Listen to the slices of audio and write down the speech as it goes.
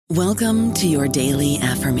Welcome to your daily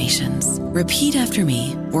affirmations. Repeat after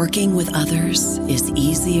me. Working with others is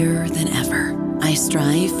easier than ever. I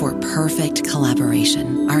strive for perfect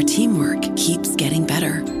collaboration. Our teamwork keeps getting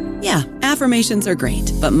better. Yeah, affirmations are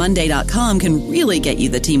great, but Monday.com can really get you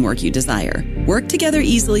the teamwork you desire. Work together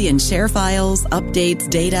easily and share files, updates,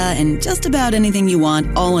 data, and just about anything you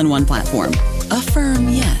want all in one platform. Affirm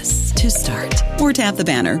yes to start, or tap the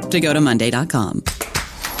banner to go to Monday.com.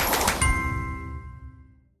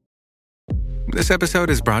 This episode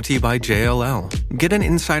is brought to you by JLL. Get an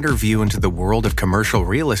insider view into the world of commercial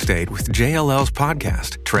real estate with JLL's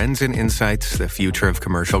podcast, Trends and Insights, the Future of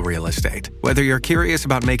Commercial Real Estate. Whether you're curious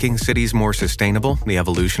about making cities more sustainable, the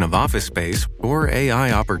evolution of office space, or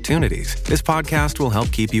AI opportunities, this podcast will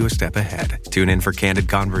help keep you a step ahead. Tune in for candid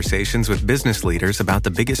conversations with business leaders about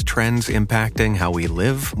the biggest trends impacting how we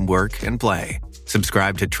live, work, and play.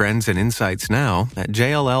 Subscribe to Trends and Insights now at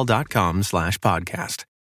jll.com/podcast.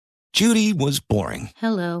 Judy was boring.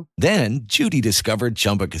 Hello. Then Judy discovered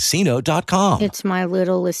ChumbaCasino.com. It's my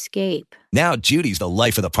little escape. Now Judy's the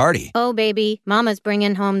life of the party. Oh, baby, mama's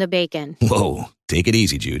bringing home the bacon. Whoa, take it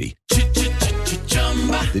easy, Judy.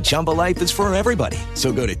 The Chumba life is for everybody.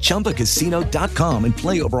 So go to ChumbaCasino.com and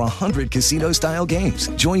play over 100 casino-style games.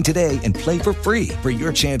 Join today and play for free for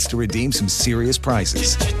your chance to redeem some serious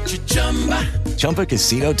prizes.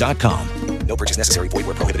 ChumbaCasino.com. No purchase necessary. Void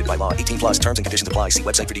where prohibited by law. 18 plus terms and conditions apply. See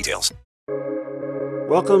website for details.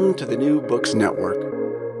 Welcome to the New Books Network.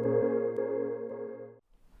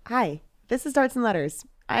 Hi, this is Darts and Letters.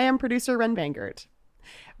 I am producer Ren Bangert.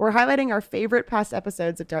 We're highlighting our favorite past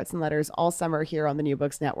episodes of Darts and Letters all summer here on the New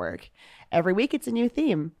Books Network. Every week it's a new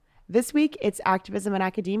theme. This week it's activism in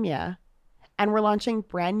academia. And we're launching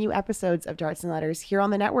brand new episodes of Darts and Letters here on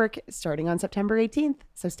the network starting on September 18th,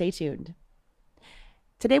 so stay tuned.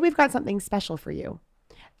 Today we've got something special for you.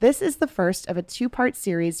 This is the first of a two-part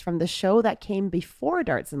series from the show that came before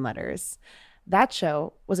Darts and Letters. That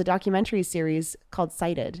show was a documentary series called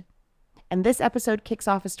Cited. And this episode kicks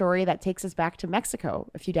off a story that takes us back to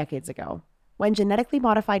Mexico a few decades ago. When genetically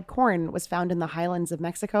modified corn was found in the highlands of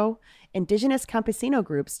Mexico, indigenous campesino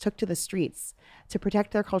groups took to the streets to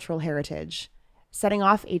protect their cultural heritage, setting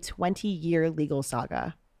off a 20-year legal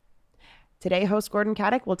saga. Today, host Gordon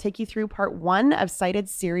Caddick will take you through part one of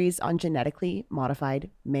Cited's series on genetically modified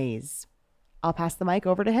maize. I'll pass the mic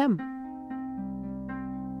over to him.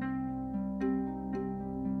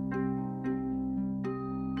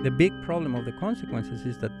 The big problem of the consequences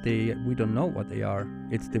is that we don't know what they are.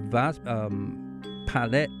 It's the vast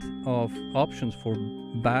palette of options for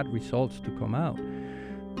bad results to come out.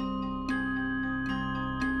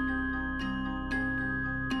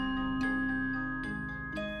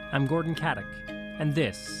 I'm Gordon Caddick, and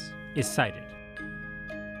this is Cited.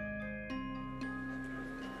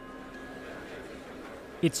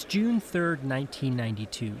 It's June 3rd,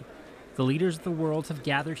 1992. The leaders of the world have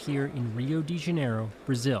gathered here in Rio de Janeiro,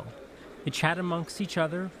 Brazil. They chat amongst each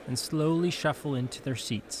other and slowly shuffle into their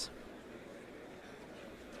seats.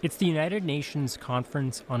 It's the United Nations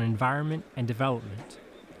Conference on Environment and Development,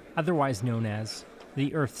 otherwise known as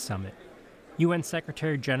the Earth Summit. UN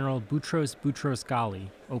Secretary General Boutros Boutros-Ghali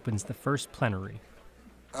opens the first plenary.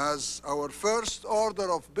 As our first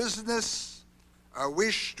order of business, I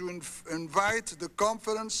wish to invite the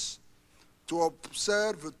conference to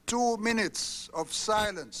observe 2 minutes of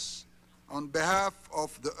silence on behalf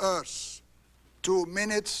of the Earth. 2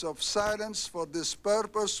 minutes of silence for this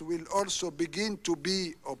purpose will also begin to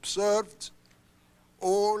be observed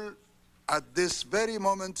all at this very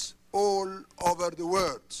moment all over the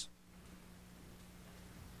world.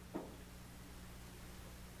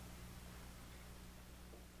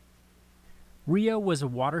 Rio was a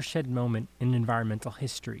watershed moment in environmental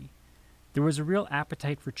history. There was a real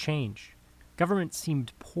appetite for change. Governments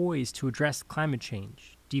seemed poised to address climate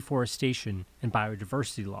change, deforestation, and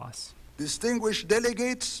biodiversity loss. Distinguished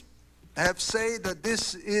delegates have said that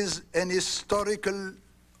this is an historical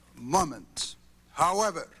moment.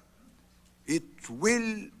 However, it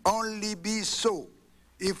will only be so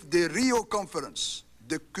if the Rio Conference,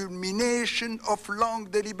 the culmination of long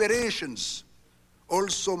deliberations,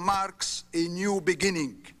 also marks a new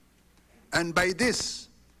beginning. And by this,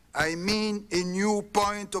 I mean a new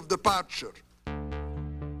point of departure.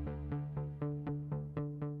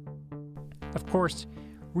 Of course,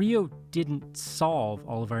 Rio didn't solve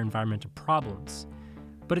all of our environmental problems,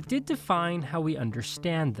 but it did define how we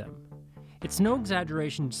understand them. It's no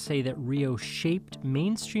exaggeration to say that Rio shaped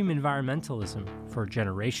mainstream environmentalism for a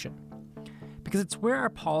generation, because it's where our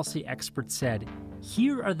policy experts said,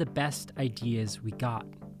 here are the best ideas we got.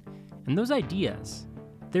 And those ideas,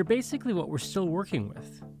 they're basically what we're still working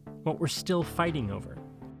with, what we're still fighting over.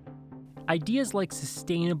 ideas like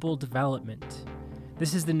sustainable development.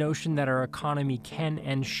 This is the notion that our economy can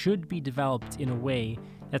and should be developed in a way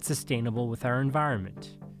that's sustainable with our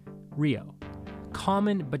environment. Rio.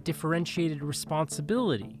 Common but differentiated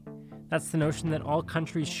responsibility. That's the notion that all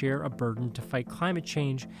countries share a burden to fight climate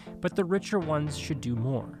change, but the richer ones should do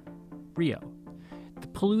more. Rio. The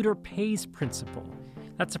polluter pays principle.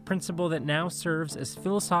 That's a principle that now serves as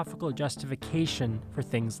philosophical justification for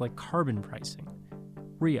things like carbon pricing.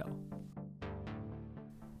 Rio.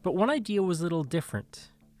 But one idea was a little different.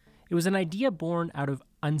 It was an idea born out of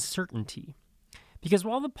uncertainty. Because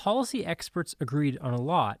while the policy experts agreed on a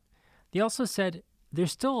lot, they also said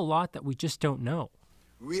there's still a lot that we just don't know.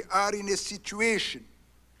 We are in a situation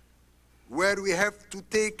where we have to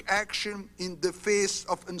take action in the face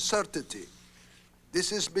of uncertainty.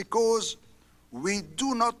 This is because we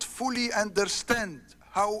do not fully understand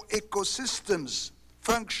how ecosystems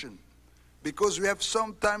function, because we have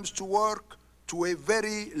sometimes to work to a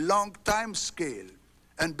very long time scale,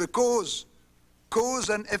 and because cause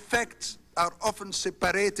and effect are often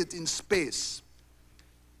separated in space.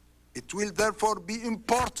 It will therefore be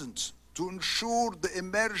important to ensure the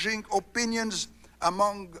emerging opinions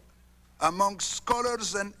among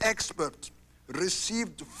scholars and experts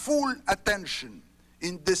received full attention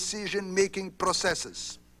in decision-making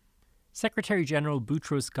processes. Secretary General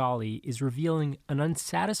Boutros Ghali is revealing an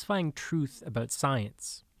unsatisfying truth about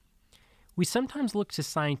science. We sometimes look to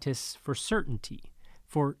scientists for certainty,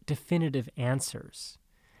 for definitive answers.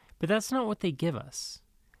 But that's not what they give us.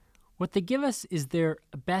 What they give us is their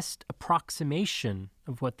best approximation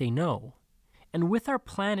of what they know. And with our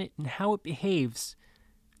planet and how it behaves,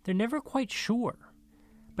 they're never quite sure.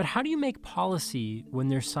 But how do you make policy when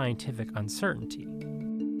there's scientific uncertainty?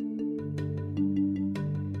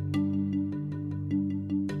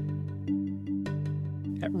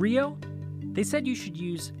 At Rio, they said you should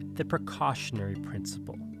use the precautionary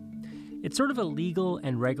principle. It's sort of a legal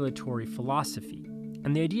and regulatory philosophy,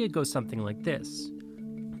 and the idea goes something like this.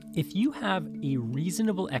 If you have a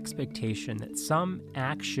reasonable expectation that some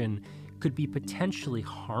action could be potentially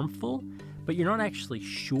harmful, but you're not actually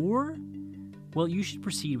sure, well, you should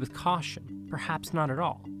proceed with caution, perhaps not at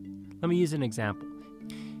all. Let me use an example.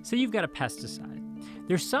 Say you've got a pesticide.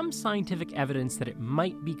 There's some scientific evidence that it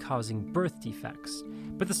might be causing birth defects,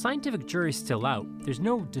 but the scientific jury's still out. There's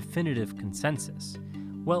no definitive consensus.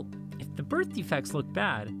 Well, if the birth defects look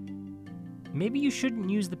bad, maybe you shouldn't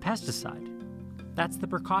use the pesticide. That's the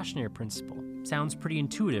precautionary principle. Sounds pretty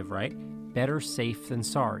intuitive, right? Better safe than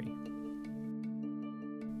sorry.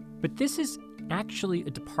 But this is actually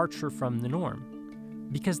a departure from the norm,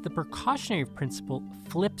 because the precautionary principle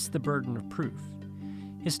flips the burden of proof.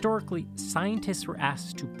 Historically, scientists were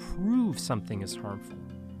asked to prove something is harmful.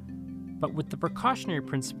 But with the precautionary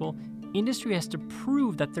principle, industry has to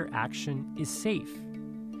prove that their action is safe.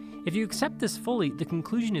 If you accept this fully, the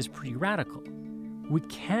conclusion is pretty radical. We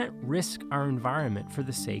can't risk our environment for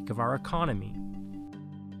the sake of our economy.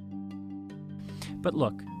 But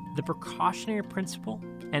look, the precautionary principle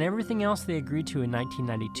and everything else they agreed to in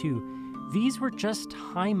 1992, these were just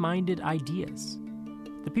high-minded ideas.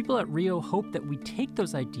 The people at Rio hope that we take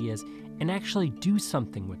those ideas and actually do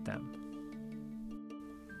something with them.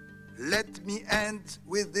 Let me end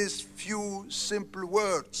with these few simple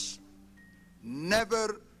words.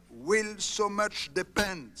 Never will so much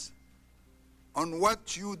depend on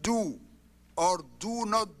what you do or do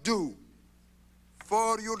not do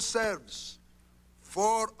for yourselves,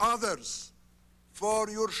 for others, for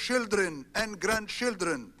your children and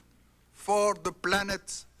grandchildren, for the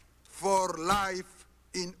planet, for life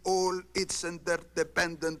in all its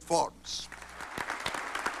interdependent forms.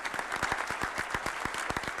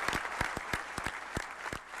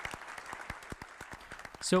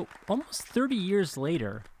 So, almost 30 years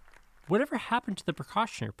later, whatever happened to the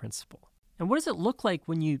precautionary principle? And what does it look like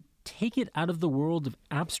when you take it out of the world of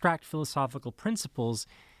abstract philosophical principles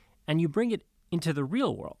and you bring it into the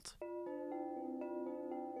real world?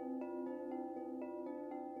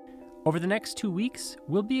 Over the next 2 weeks,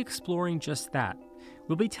 we'll be exploring just that.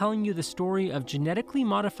 We'll be telling you the story of genetically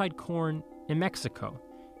modified corn in Mexico.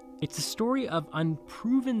 It's a story of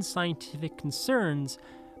unproven scientific concerns,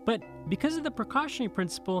 but because of the precautionary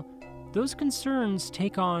principle, those concerns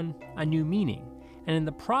take on a new meaning, and in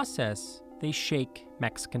the process, they shake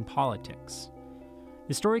Mexican politics.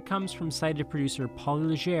 The story comes from cited producer Polly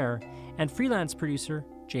Legere and freelance producer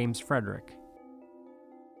James Frederick.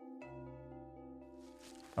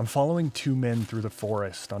 I'm following two men through the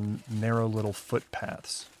forest on narrow little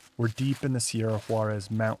footpaths. We're deep in the Sierra Juarez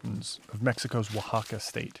Mountains of Mexico's Oaxaca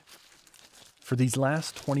state. For these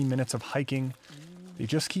last 20 minutes of hiking, they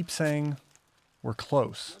just keep saying, we're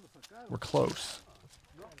close. We're close.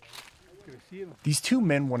 These two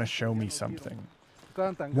men want to show me something.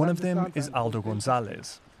 One of them is Aldo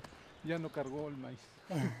Gonzalez.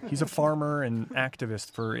 He's a farmer and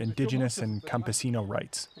activist for indigenous and campesino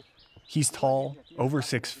rights. He's tall, over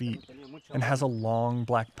 6 feet, and has a long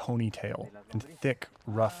black ponytail and thick,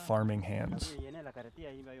 rough farming hands.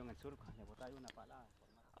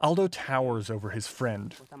 Aldo towers over his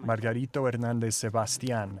friend, Margarito Hernandez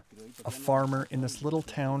Sebastián, a farmer in this little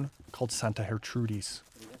town called Santa Gertrudis.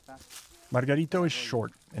 Margarito is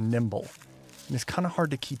short and nimble, and is kind of hard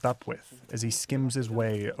to keep up with as he skims his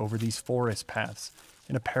way over these forest paths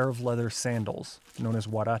in a pair of leather sandals known as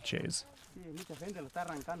huaraches.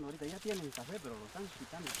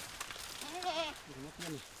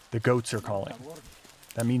 The goats are calling.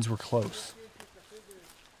 That means we're close.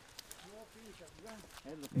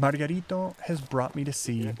 Margarito has brought me to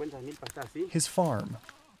see his farm.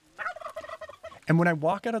 And when I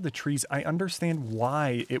walk out of the trees, I understand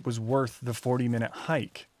why it was worth the 40-minute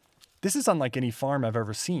hike. This is unlike any farm I've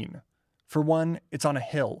ever seen. For one, it's on a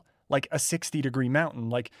hill, like a 60-degree mountain,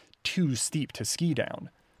 like too steep to ski down.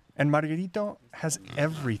 And Margarito has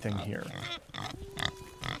everything here.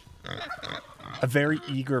 A very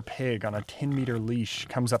eager pig on a 10-meter leash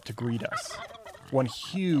comes up to greet us. One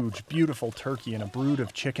huge, beautiful turkey and a brood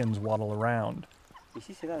of chickens waddle around.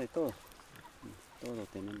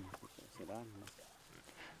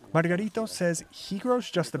 Margarito says he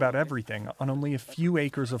grows just about everything on only a few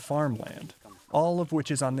acres of farmland, all of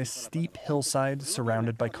which is on this steep hillside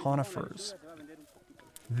surrounded by conifers.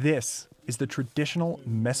 This is the traditional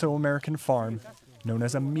Mesoamerican farm known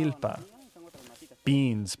as a milpa.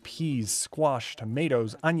 Beans, peas, squash,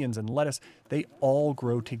 tomatoes, onions, and lettuce, they all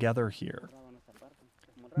grow together here.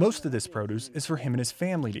 Most of this produce is for him and his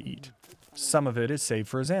family to eat. Some of it is saved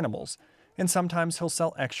for his animals, and sometimes he'll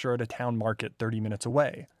sell extra at a town market 30 minutes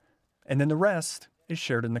away. And then the rest is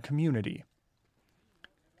shared in the community.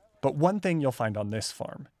 But one thing you'll find on this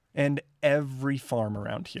farm, and every farm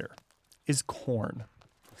around here, is corn.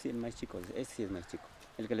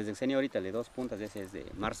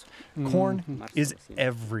 Corn is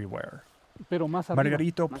everywhere.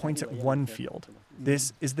 Margarito points at one field.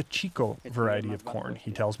 This is the Chico variety of corn,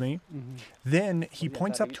 he tells me. Then he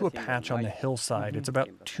points up to a patch on the hillside. It's about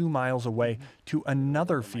 2 miles away to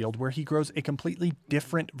another field where he grows a completely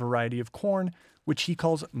different variety of corn, which he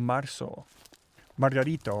calls Marzo.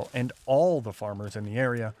 Margarito and all the farmers in the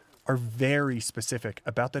area are very specific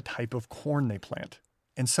about the type of corn they plant,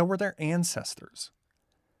 and so are their ancestors.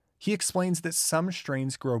 He explains that some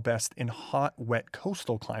strains grow best in hot, wet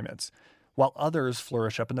coastal climates, while others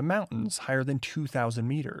flourish up in the mountains higher than 2,000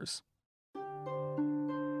 meters.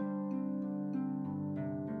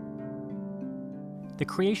 The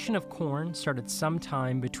creation of corn started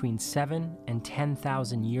sometime between 7 and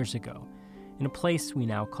 10,000 years ago, in a place we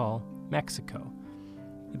now call Mexico.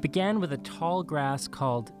 It began with a tall grass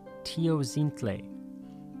called teozintle.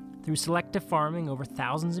 Through selective farming over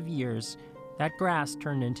thousands of years, that grass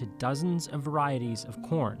turned into dozens of varieties of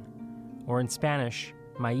corn, or in Spanish,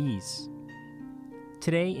 maíz.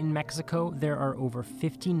 Today in Mexico, there are over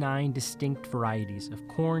 59 distinct varieties of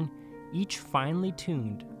corn, each finely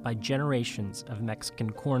tuned by generations of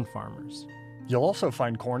Mexican corn farmers. You'll also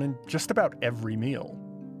find corn in just about every meal.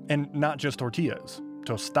 And not just tortillas.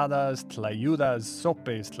 Tostadas, tlayudas,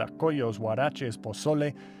 sopes, tlacoyos, huaraches,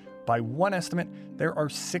 pozole. By one estimate, there are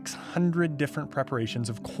 600 different preparations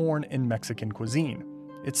of corn in Mexican cuisine.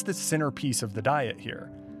 It's the centerpiece of the diet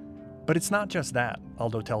here. But it's not just that,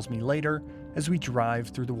 Aldo tells me later, as we drive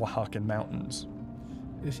through the Oaxacan mountains.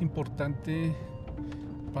 Es importante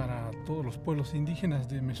para todos los pueblos indígenas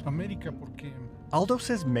de Mesoamérica porque Aldo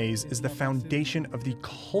says maize is the foundation of the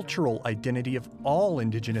cultural identity of all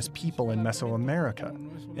indigenous people in Mesoamerica,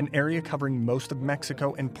 an area covering most of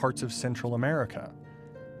Mexico and parts of Central America.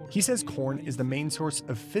 He says corn is the main source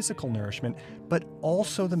of physical nourishment, but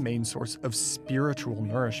also the main source of spiritual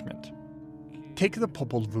nourishment. Take the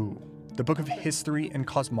Popol Vuh, the book of history and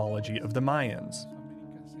cosmology of the Mayans.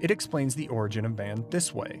 It explains the origin of man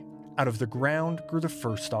this way. Out of the ground grew the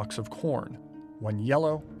first stalks of corn, one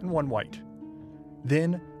yellow and one white.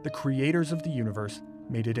 Then the creators of the universe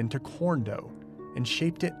made it into corn dough and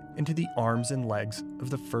shaped it into the arms and legs of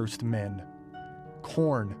the first men.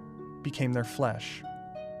 Corn became their flesh.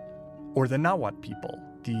 Or the Nahuatl people,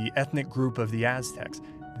 the ethnic group of the Aztecs,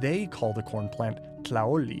 they call the corn plant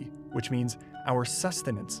tlaoli, which means our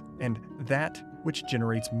sustenance and that which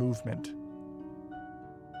generates movement.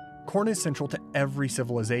 Corn is central to every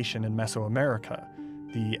civilization in Mesoamerica,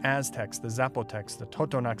 the Aztecs, the Zapotecs, the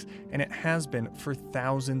Totonacs, and it has been for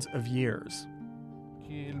thousands of years.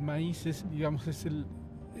 el maíz es, digamos, es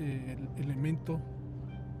el elemento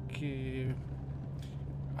que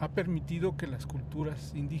ha permitido que las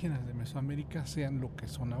culturas indígenas de Mesoamérica sean lo que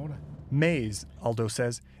son ahora. Maize, Aldo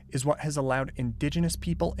says, is what has allowed indigenous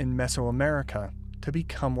people in Mesoamerica to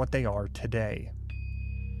become what they are today.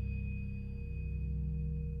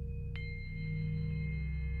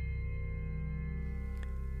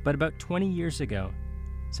 But about 20 years ago,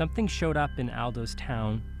 something showed up in Aldo's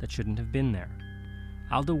town that shouldn't have been there.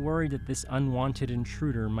 Aldo worried that this unwanted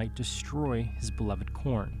intruder might destroy his beloved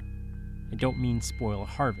corn. I don't mean spoil a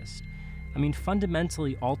harvest. I mean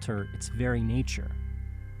fundamentally alter its very nature,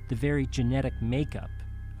 the very genetic makeup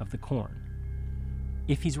of the corn.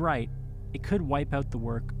 If he's right, it could wipe out the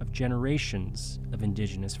work of generations of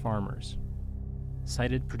indigenous farmers.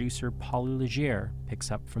 Cited producer Polly Legere picks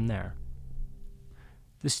up from there.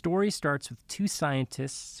 The story starts with two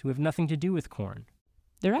scientists who have nothing to do with corn.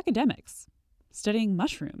 They're academics, studying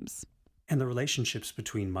mushrooms. And the relationships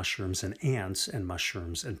between mushrooms and ants and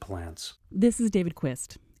mushrooms and plants. This is David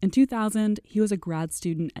Quist. In 2000, he was a grad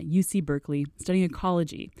student at UC Berkeley studying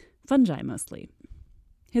ecology, fungi mostly.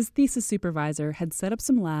 His thesis supervisor had set up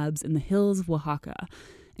some labs in the hills of Oaxaca,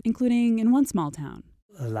 including in one small town.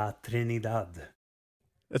 La Trinidad.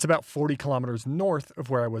 It's about 40 kilometers north of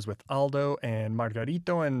where I was with Aldo and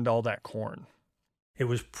Margarito and all that corn. It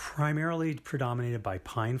was primarily predominated by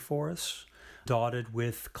pine forests, dotted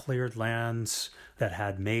with cleared lands that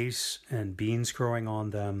had maize and beans growing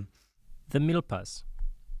on them. The milpas.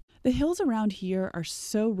 The hills around here are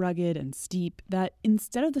so rugged and steep that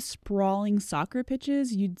instead of the sprawling soccer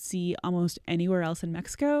pitches you'd see almost anywhere else in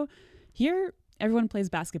Mexico, here everyone plays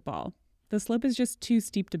basketball. The slope is just too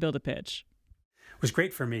steep to build a pitch. It was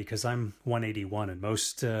great for me because I'm 181 and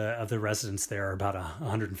most of the residents there are about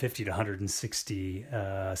 150 to 160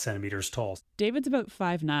 centimeters tall. David's about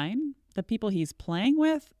 5'9". The people he's playing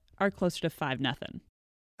with are closer to 5'0".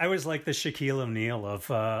 I was like the Shaquille O'Neal of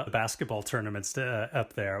basketball tournaments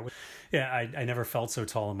up there. Yeah, I never felt so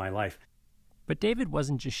tall in my life. But David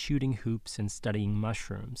wasn't just shooting hoops and studying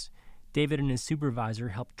mushrooms. David and his supervisor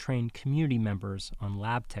helped train community members on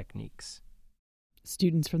lab techniques.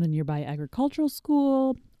 Students from the nearby agricultural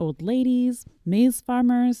school, old ladies, maize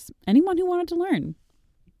farmers, anyone who wanted to learn.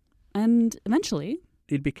 And eventually,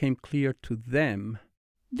 it became clear to them.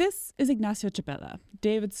 This is Ignacio Chapela,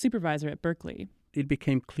 David's supervisor at Berkeley. It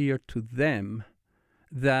became clear to them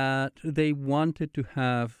that they wanted to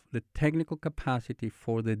have the technical capacity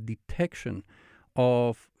for the detection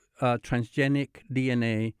of transgenic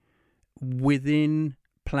DNA within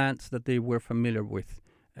plants that they were familiar with.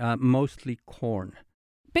 Mostly corn.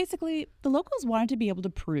 Basically, the locals wanted to be able to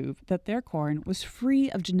prove that their corn was free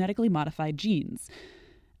of genetically modified genes.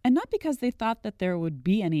 And not because they thought that there would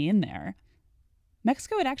be any in there.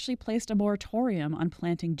 Mexico had actually placed a moratorium on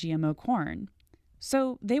planting GMO corn.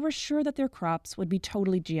 So they were sure that their crops would be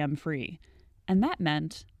totally GM-free. And that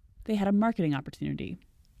meant they had a marketing opportunity.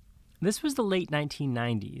 This was the late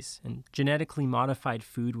 1990s, and genetically modified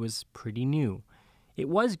food was pretty new. It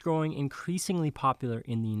was growing increasingly popular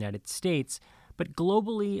in the United States, but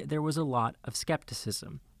globally there was a lot of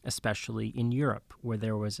skepticism, especially in Europe, where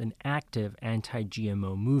there was an active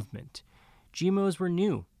anti-GMO movement. GMOs were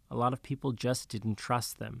new. A lot of people just didn't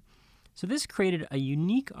trust them. So this created a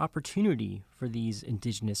unique opportunity for these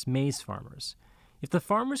indigenous maize farmers. If the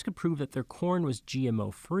farmers could prove that their corn was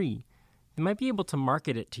GMO-free, they might be able to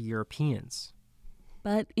market it to Europeans.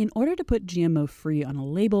 But in order to put GMO-free on a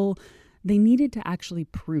label, they needed to actually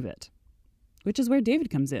prove it, which is where David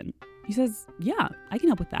comes in. He says, yeah, I can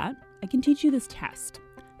help with that. I can teach you this test.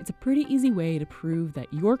 It's a pretty easy way to prove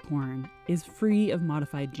that your corn is free of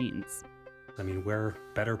modified genes. I mean, where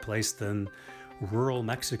better placed than rural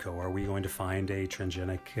Mexico are we going to find a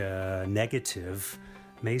transgenic negative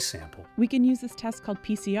maize sample? We can use this test called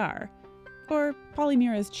PCR, or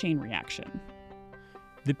polymerase chain reaction.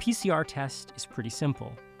 The PCR test is pretty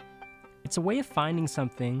simple. It's a way of finding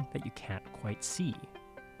something that you can't quite see.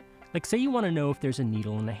 Like, say you want to know if there's a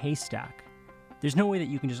needle in a haystack. There's no way that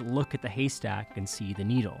you can just look at the haystack and see the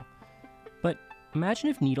needle. But imagine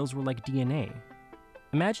if needles were like DNA.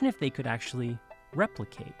 Imagine if they could actually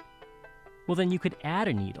replicate. Well, then you could add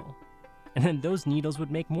a needle, and then those needles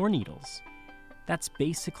would make more needles. That's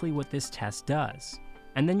basically what this test does.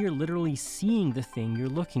 And then you're literally seeing the thing you're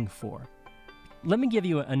looking for. Let me give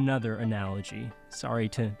you another analogy. Sorry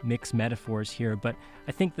to mix metaphors here, but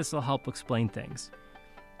I think this will help explain things.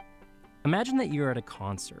 Imagine that you're at a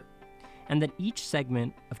concert, and that each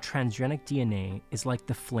segment of transgenic DNA is like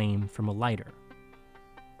the flame from a lighter.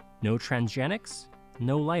 No transgenics,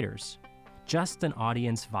 no lighters, just an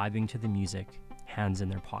audience vibing to the music, hands in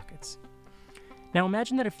their pockets. Now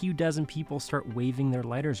imagine that a few dozen people start waving their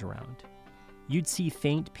lighters around. You'd see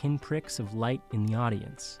faint pinpricks of light in the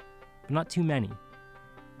audience, but not too many.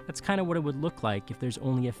 That's kind of what it would look like if there's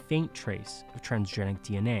only a faint trace of transgenic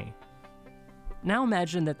DNA. Now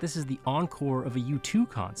imagine that this is the encore of a U2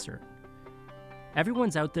 concert.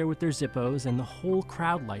 Everyone's out there with their Zippos and the whole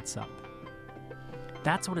crowd lights up.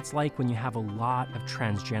 That's what it's like when you have a lot of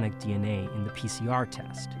transgenic DNA in the PCR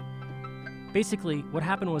test. Basically, what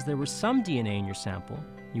happened was there was some DNA in your sample,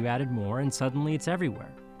 you added more, and suddenly it's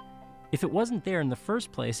everywhere. If it wasn't there in the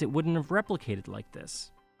first place, it wouldn't have replicated like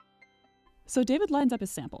this. So David lines up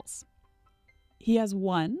his samples. He has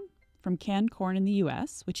one from canned corn in the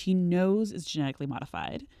US, which he knows is genetically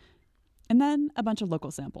modified, and then a bunch of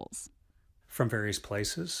local samples. From various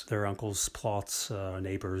places, their uncles' plots,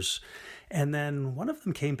 neighbors. And then one of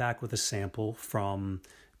them came back with a sample from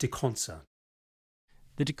Desconsa.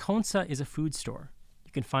 The Desconsa is a food store.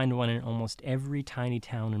 You can find one in almost every tiny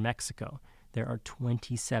town in Mexico. There are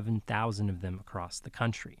 27,000 of them across the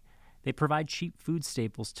country. They provide cheap food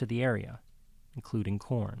staples to the area, including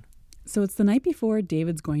corn. So it's the night before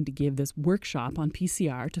David's going to give this workshop on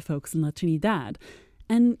PCR to folks in La Trinidad,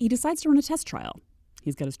 and he decides to run a test trial.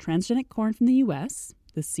 He's got his transgenic corn from the US,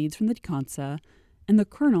 the seeds from the Desconsa, and the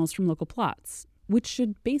kernels from local plots, which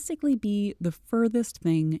should basically be the furthest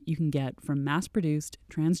thing you can get from mass-produced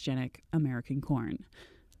transgenic American corn.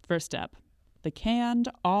 First step, the canned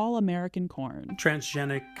all-American corn.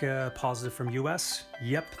 Transgenic positive from US?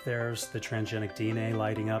 Yep, there's the transgenic DNA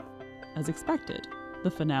lighting up. As expected, the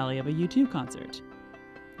finale of a U2 concert.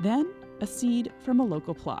 Then a seed from a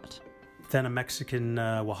local plot. Then a Mexican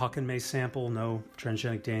Oaxacan maize sample, no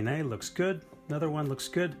transgenic DNA, looks good. Another one looks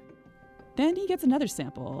good. Then he gets another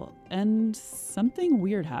sample, and something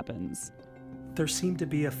weird happens. There seemed to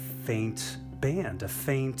be a faint band, a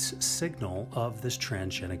faint signal of this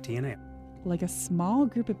transgenic DNA. Like a small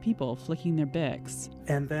group of people flicking their Bics.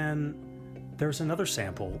 And then there's another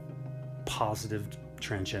sample, positive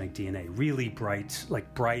transgenic DNA, really bright,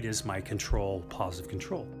 like bright as my control, positive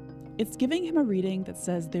control. It's giving him a reading that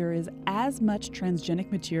says there is as much transgenic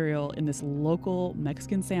material in this local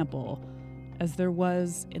Mexican sample as there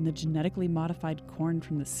was in the genetically modified corn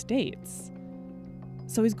from the States.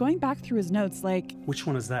 So he's going back through his notes like... Which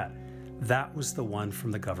one is that? That was the one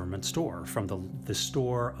from the government store, from the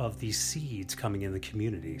store of these seeds coming in the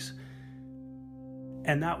communities.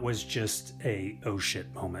 And that was just a oh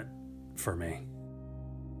shit moment for me.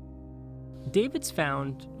 David's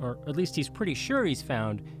found, or at least he's pretty sure he's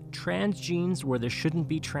found, trans genes where there shouldn't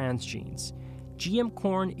be trans genes. GM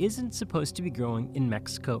corn isn't supposed to be growing in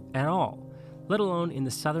Mexico at all, let alone in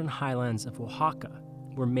the southern highlands of Oaxaca,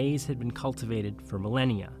 where maize had been cultivated for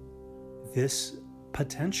millennia. This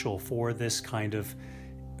potential for this kind of,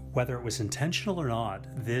 whether it was intentional or not,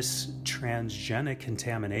 this transgenic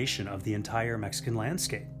contamination of the entire Mexican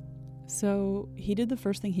landscape. So he did the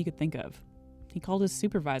first thing he could think of. He called his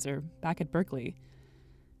supervisor back at Berkeley.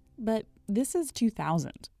 But this is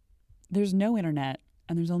 2000. There's no internet,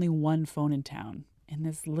 and there's only one phone in town, in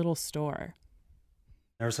this little store.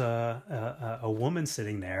 There's a woman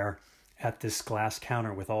sitting there at this glass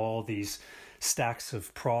counter with all these stacks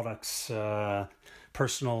of products,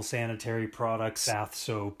 personal sanitary products, bath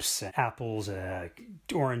soaps, apples,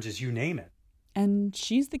 oranges, you name it. And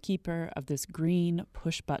she's the keeper of this green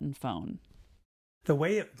push-button phone. The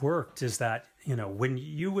way it worked is that, when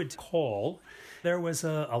you would call, there was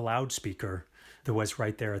a loudspeaker that was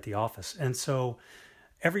right there at the office. And so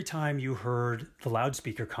every time you heard the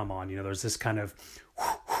loudspeaker come on, there's this kind of,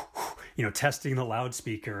 testing the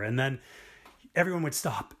loudspeaker. And then everyone would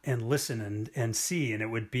stop and listen and see. And it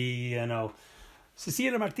would be,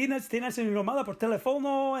 Cecilia Martinez, tienes una llamada por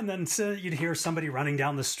teléfono. And then you'd hear somebody running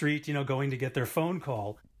down the street, going to get their phone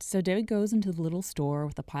call. So David goes into the little store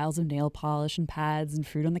with the piles of nail polish and pads and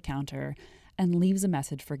fruit on the counter and leaves a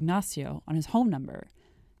message for Ignacio on his home number.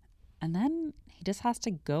 And then he just has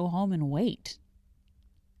to go home and wait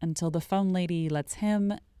until the phone lady lets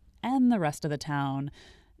him and the rest of the town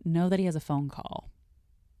know that he has a phone call.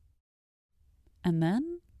 And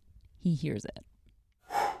then he hears it.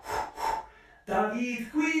 David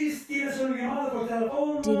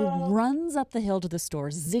runs up the hill to the store,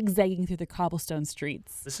 zigzagging through the cobblestone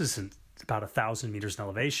streets. This isn't about 1,000 meters in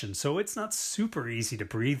elevation, so it's not super easy to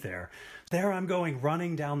breathe there. There I'm going,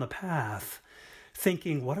 running down the path,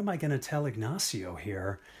 thinking, what am I going to tell Ignacio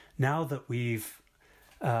here now that we've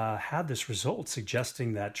had this result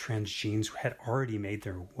suggesting that trans genes had already made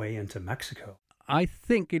their way into Mexico? I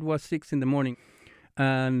think it was 6 a.m.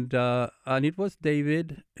 And it was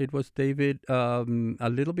David. It was David, a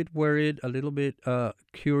little bit worried, a little bit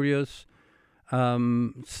curious.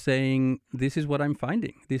 saying, this is what I'm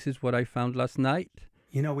finding. This is what I found last night.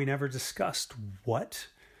 You know, we never discussed what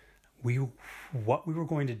we were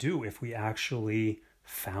going to do if we actually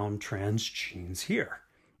found trans genes here.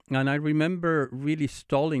 And I remember really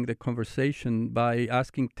stalling the conversation by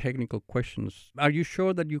asking technical questions. Are you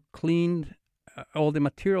sure that you cleaned all the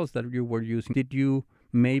materials that you were using? Did you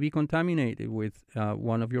maybe contaminate it with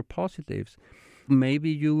one of your positives? Maybe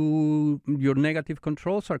your negative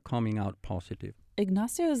controls are coming out positive.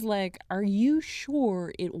 Ignacio is like, are you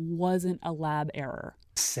sure it wasn't a lab error?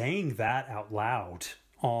 Saying that out loud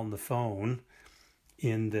on the phone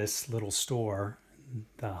in this little store,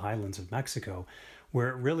 the Highlands of Mexico, where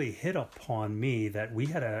it really hit upon me that we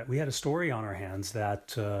had a story on our hands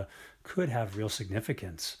that could have real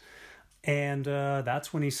significance. And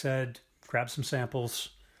that's when he said, grab some samples,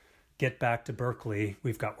 get back to Berkeley.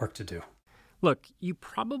 We've got work to do. Look, you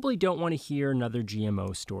probably don't want to hear another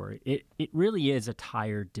GMO story. It really is a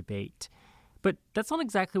tired debate. But that's not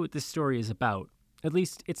exactly what this story is about. At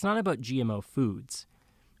least, it's not about GMO foods.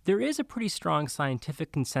 There is a pretty strong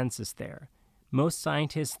scientific consensus there. Most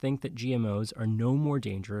scientists think that GMOs are no more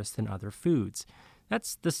dangerous than other foods.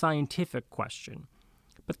 That's the scientific question.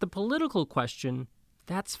 But the political question,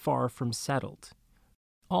 that's far from settled.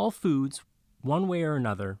 All foods, one way or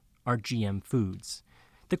another, are GM foods.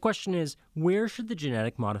 The question is, where should the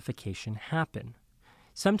genetic modification happen?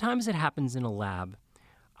 Sometimes it happens in a lab.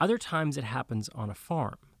 Other times it happens on a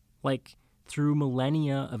farm, like through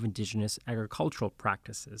millennia of indigenous agricultural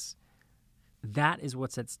practices. That is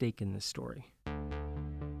what's at stake in this story.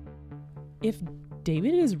 If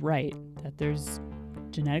David is right that there's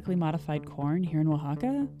genetically modified corn here in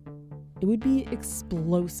Oaxaca, it would be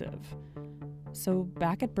explosive. So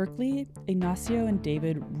back at Berkeley, Ignacio and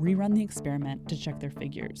David rerun the experiment to check their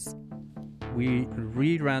figures. We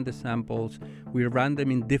reran the samples. We ran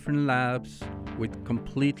them in different labs with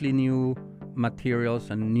completely new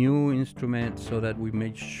materials and new instruments so that we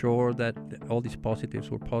made sure that all these positives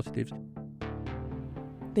were positives.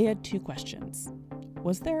 They had two questions.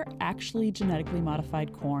 Was there actually genetically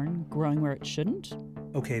modified corn growing where it shouldn't?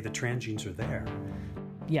 Okay, the transgenes are there.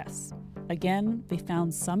 Yes. Again, they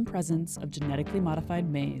found some presence of genetically modified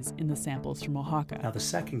maize in the samples from Oaxaca. Now, the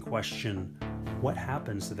second question, what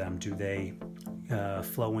happens to them? Do they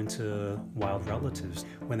flow into wild relatives?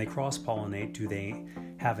 When they cross-pollinate, do they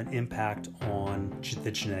have an impact on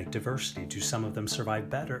the genetic diversity? Do some of them survive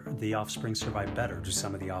better? The offspring survive better? Do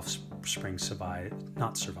some of the offspring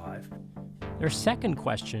not survive? Their second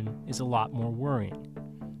question is a lot more worrying.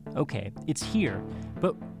 Okay, it's here,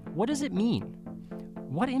 but what does it mean?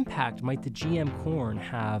 What impact might the GM corn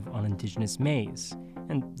have on indigenous maize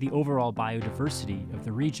and the overall biodiversity of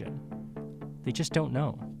the region? They just don't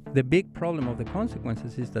know. The big problem of the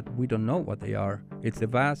consequences is that we don't know what they are. It's a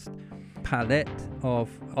vast palette of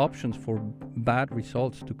options for bad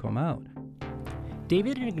results to come out.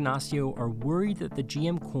 David and Ignacio are worried that the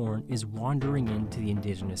GM corn is wandering into the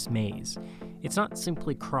indigenous maize. It's not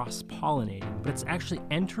simply cross-pollinating, but it's actually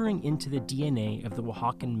entering into the DNA of the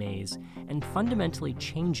Oaxacan maize and fundamentally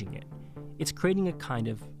changing it. It's creating a kind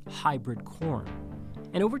of hybrid corn.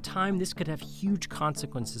 And over time, this could have huge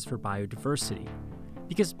consequences for biodiversity,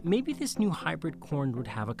 because maybe this new hybrid corn would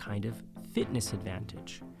have a kind of fitness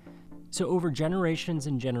advantage. So over generations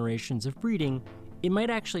and generations of breeding, it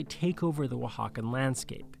might actually take over the Oaxacan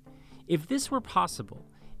landscape. If this were possible,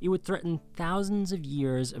 it would threaten thousands of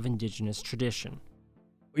years of indigenous tradition.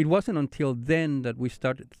 It wasn't until then that we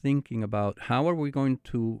started thinking about how are we going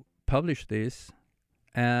to publish this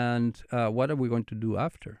and what are we going to do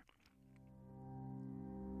after.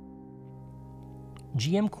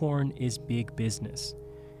 GM corn is big business.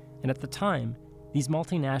 And at the time, these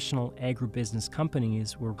multinational agribusiness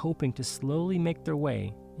companies were hoping to slowly make their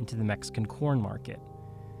way into the Mexican corn market.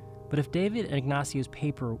 But if David and Ignacio's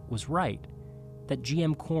paper was right, that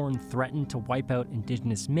GM corn threatened to wipe out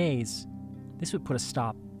indigenous maize, this would put a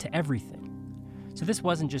stop to everything. So this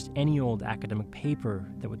wasn't just any old academic paper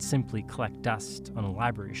that would simply collect dust on a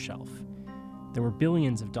library shelf. There were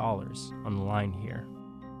billions of dollars on the line here.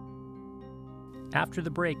 After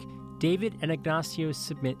the break, David and Ignacio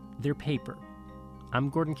submit their paper. I'm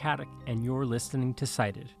Gordon Caddick, and you're listening to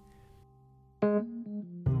Cited.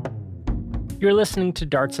 You're listening to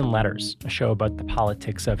Darts and Letters, a show about the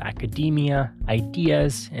politics of academia,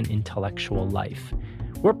 ideas, and intellectual life.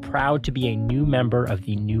 We're proud to be a new member of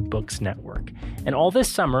the New Books Network, and all this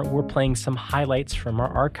summer we're playing some highlights from our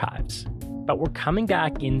archives. But we're coming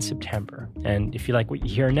back in September, and if you like what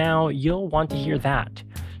you hear now, you'll want to hear that.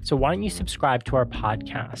 So why don't you subscribe to our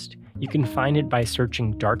podcast? You can find it by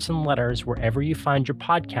searching Darts and Letters wherever you find your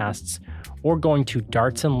podcasts or going to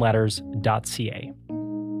dartsandletters.ca.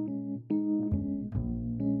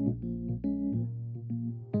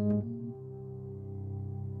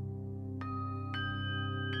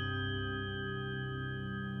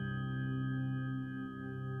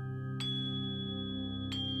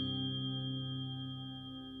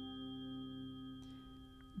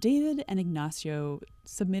 David and Ignacio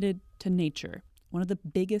submitted to Nature, one of the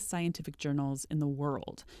biggest scientific journals in the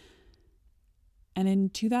world. And in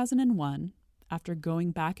 2001, after going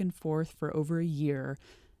back and forth for over a year,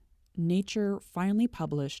 Nature finally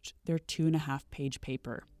published their 2.5-page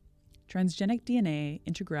paper, Transgenic DNA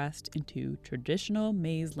Introgressed into Traditional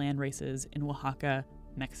Maize Land Races in Oaxaca,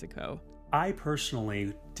 Mexico. I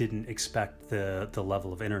personally didn't expect the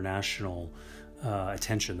level of international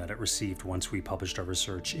attention that it received once we published our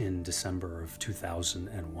research in December of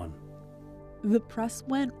 2001. The press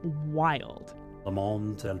went wild. Le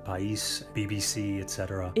Monde, El País, BBC,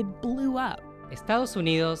 etc. It blew up. Estados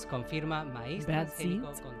Unidos confirma maíz Bad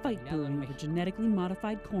seeds fight brewing over genetically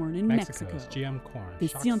modified corn in Mexico. GM corn. Les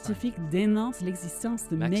scientifiques dénoncent l'existence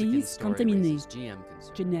de maïs contaminé.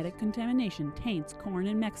 Genetic contamination taints corn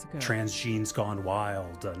in Mexico. Transgenes gone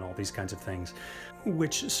wild and all these kinds of things,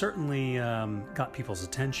 which certainly got people's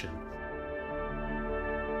attention.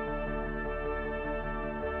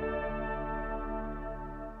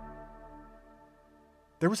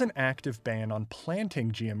 There was an active ban on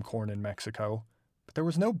planting GM corn in Mexico, but there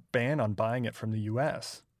was no ban on buying it from the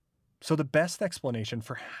U.S. So the best explanation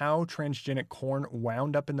for how transgenic corn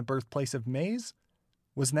wound up in the birthplace of maize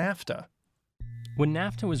was NAFTA. When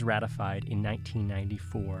NAFTA was ratified in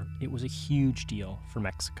 1994, it was a huge deal for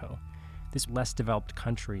Mexico. This less developed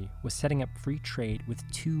country was setting up free trade with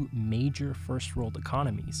two major first-world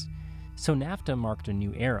economies, so NAFTA marked a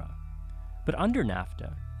new era. But under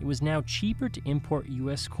NAFTA, it was now cheaper to import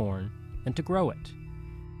U.S. corn than to grow it.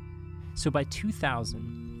 So by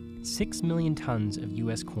 2000, 6 million tons of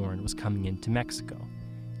U.S. corn was coming into Mexico,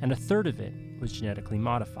 and a third of it was genetically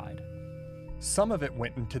modified. Some of it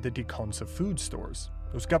went into the Diconsa food stores,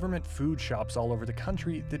 those government food shops all over the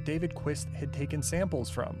country that David Quist had taken samples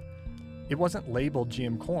from. It wasn't labeled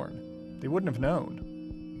GM corn. They wouldn't have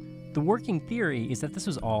known. The working theory is that this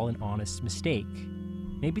was all an honest mistake.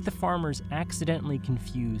 Maybe the farmers accidentally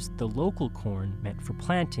confused the local corn meant for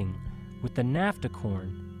planting with the NAFTA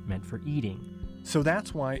corn meant for eating. So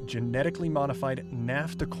that's why genetically modified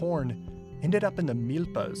NAFTA corn ended up in the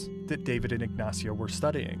milpas that David and Ignacio were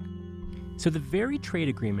studying. So the very trade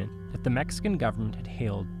agreement that the Mexican government had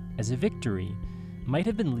hailed as a victory might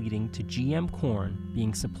have been leading to GM corn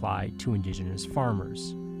being supplied to indigenous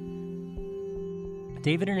farmers.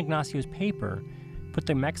 David and Ignacio's paper put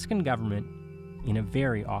the Mexican government in a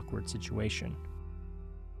very awkward situation.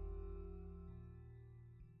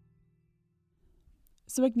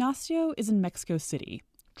 So Ignacio is in Mexico City,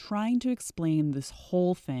 trying to explain this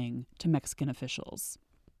whole thing to Mexican officials.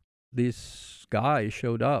 This guy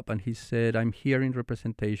showed up and he said, I'm here in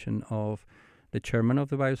representation of the chairman of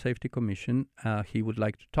the Biosafety Commission. He would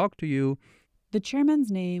like to talk to you. The chairman's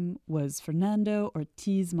name was Fernando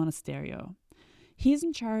Ortiz Monasterio. He's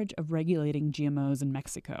in charge of regulating GMOs in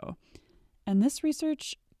Mexico. And this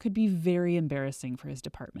research could be very embarrassing for his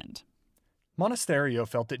department. Monasterio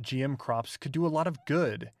felt that GM crops could do a lot of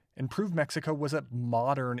good and prove Mexico was a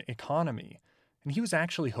modern economy, and he was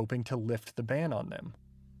actually hoping to lift the ban on them.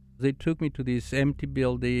 They took me to this empty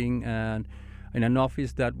building and in an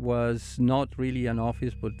office that was not really an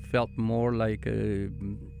office but felt more like a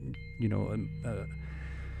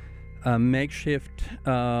makeshift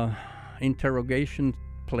interrogation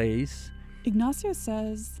place. Ignacio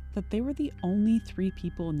says that they were the only 3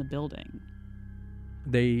 people in the building.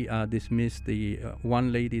 They dismissed the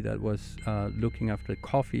one lady that was looking after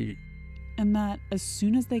coffee. And that as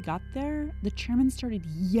soon as they got there, the chairman started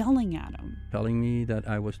yelling at him. Telling me that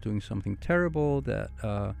I was doing something terrible, that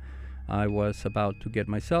I was about to get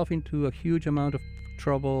myself into a huge amount of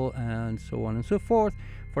trouble, and so on and so forth.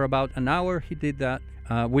 For about an hour, he did that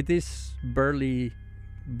with this burly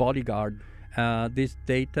bodyguard. This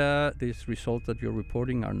data, these results that you're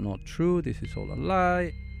reporting are not true. This is all a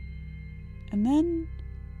lie. And then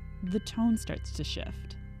the tone starts to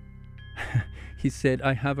shift. He said,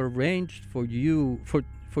 I have arranged for you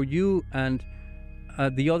and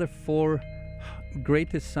the other 4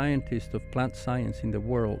 greatest scientists of plant science in the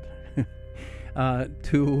world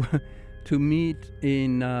to meet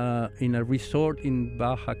in a resort in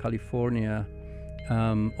Baja California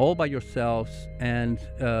all by yourselves and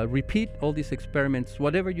repeat all these experiments,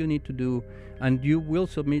 whatever you need to do, and you will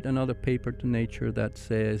submit another paper to Nature that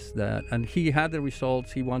says that. And he had the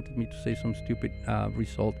results. He wanted me to say some stupid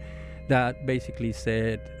result that basically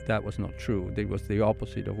said that was not true. It was the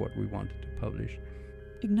opposite of what we wanted to publish.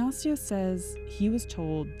 Ignacio says he was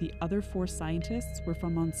told the other 4 scientists were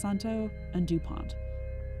from Monsanto and DuPont,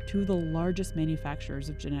 2 of the largest manufacturers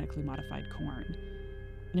of genetically modified corn.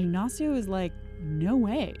 And Ignacio is like, no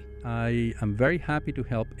way. I am very happy to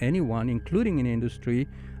help anyone, including in industry.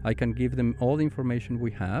 I can give them all the information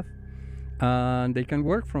we have, and they can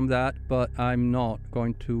work from that, but I'm not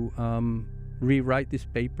going to rewrite this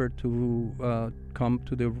paper to come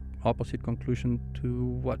to the opposite conclusion to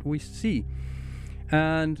what we see.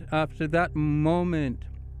 And after that moment,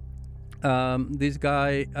 this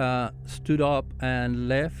guy stood up and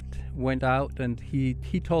left, went out, and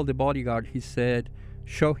he told the bodyguard, he said,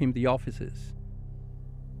 show him the offices.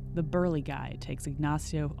 The burly guy takes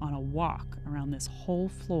Ignacio on a walk around this whole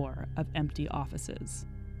floor of empty offices.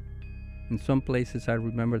 In some places, I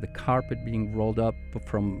remember the carpet being rolled up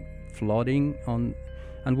from flooding and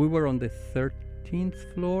we were on the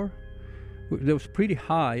 13th floor. It was pretty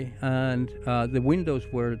high, and the windows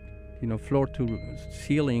were, floor to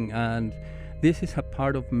ceiling. And this is a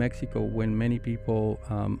part of Mexico when many people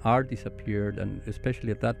are disappeared, and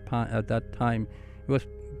especially at that time, it was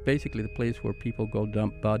basically the place where people go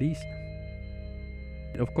dump bodies.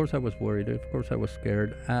 Of course I was worried, of course I was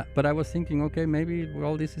scared, but I was thinking, okay, maybe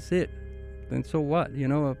this is it. Then so what?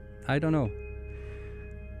 I don't know.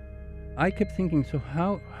 I kept thinking, so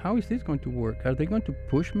how is this going to work? Are they going to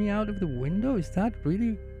push me out of the window? Is that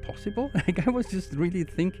really possible? I was just really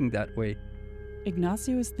thinking that way.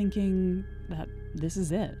 Ignacio is thinking that this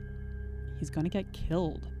is it. He's going to get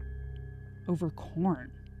killed over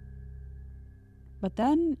corn. But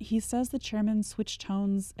then he says the chairman switched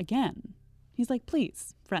tones again. He's like,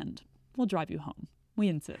 please, friend, we'll drive you home. We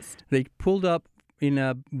insist. They pulled up in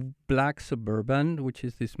a black Suburban, which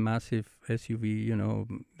is this massive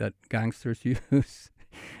SUV, that gangsters use.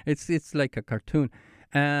 It's like a cartoon.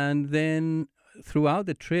 And then throughout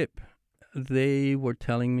the trip, they were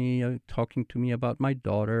telling me, talking to me about my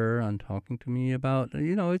daughter and talking to me about,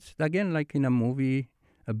 it's again like in a movie,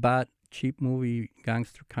 a bad, cheap movie,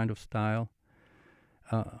 gangster kind of style.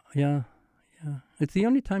 Yeah. It's the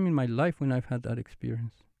only time in my life when I've had that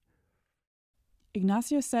experience.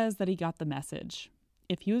 Ignacio says that he got the message.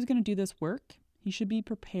 If he was going to do this work, he should be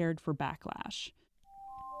prepared for backlash.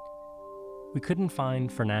 We couldn't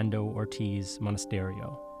find Fernando Ortiz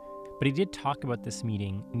Monasterio, but he did talk about this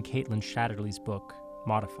meeting in Caitlin Shatterly's book,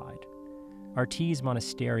 Modified. Ortiz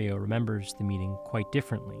Monasterio remembers the meeting quite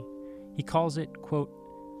differently. He calls it, quote,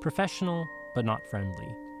 professional but not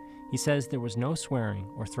friendly. He says there was no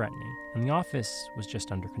swearing or threatening, and the office was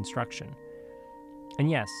just under construction. And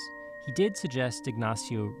yes, he did suggest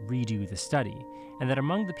Ignacio redo the study, and that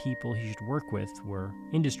among the people he should work with were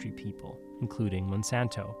industry people, including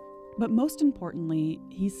Monsanto. But most importantly,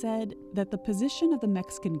 he said that the position of the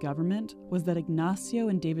Mexican government was that Ignacio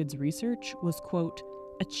and David's research was, quote,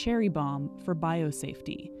 a cherry bomb for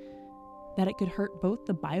biosafety, that it could hurt both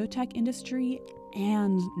the biotech industry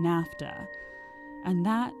and NAFTA, and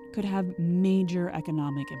that could have major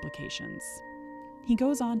economic implications. He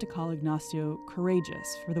goes on to call Ignacio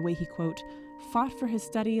courageous for the way he, quote, fought for his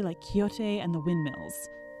study like Quixote and the windmills.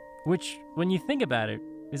 Which, when you think about it,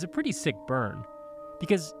 is a pretty sick burn.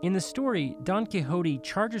 Because in the story, Don Quixote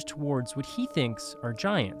charges towards what he thinks are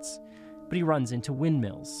giants, but he runs into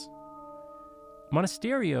windmills.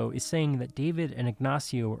 Monasterio is saying that David and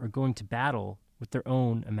Ignacio are going to battle with their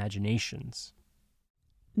own imaginations.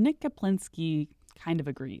 Nick Kaplinsky kind of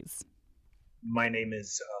agrees. My name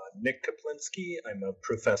is Nick Kaplinsky. I'm a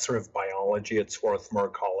professor of biology at Swarthmore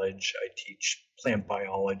College. I teach plant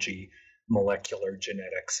biology, molecular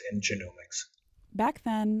genetics, and genomics. Back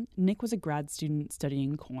then, Nick was a grad student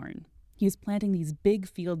studying corn. He was planting these big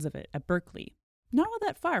fields of it at Berkeley, not all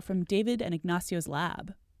that far from David and Ignacio's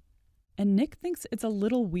lab. And Nick thinks it's a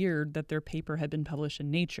little weird that their paper had been published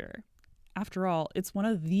in Nature. After all, it's one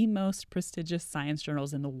of the most prestigious science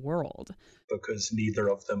journals in the world. Because neither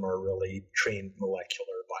of them are really trained molecular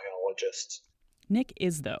biologists. Nick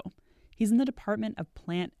is, though. He's in the Department of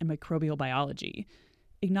Plant and Microbial Biology.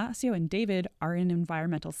 Ignacio and David are in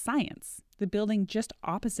environmental science, the building just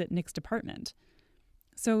opposite Nick's department.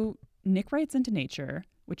 So Nick writes into Nature,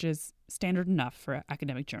 which is standard enough for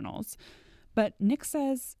academic journals. But Nick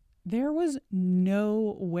says there was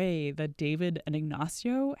no way that David and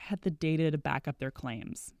Ignacio had the data to back up their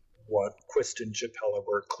claims. What Quist and Japella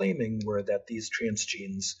were claiming were that these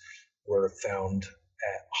transgenes were found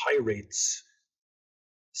at high rates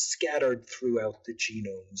scattered throughout the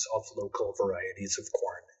genomes of local varieties of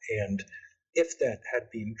corn. And if that had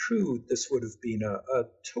been true, this would have been a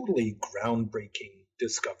totally groundbreaking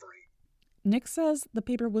discovery. Nick says the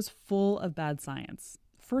paper was full of bad science.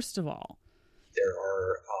 First of all, there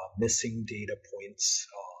are missing data points.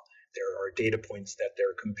 There are data points that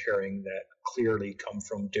they're comparing that clearly come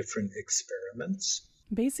from different experiments.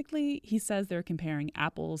 Basically, he says they're comparing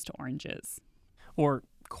apples to oranges. Or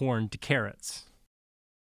corn to carrots.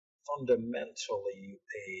 Fundamentally,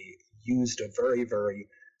 they used a very, very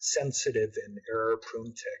sensitive and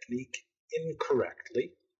error-prone technique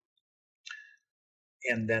incorrectly,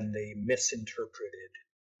 and then they misinterpreted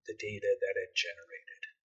the data that it generated.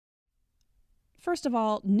 First of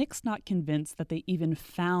all, Nick's not convinced that they even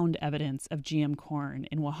found evidence of GM corn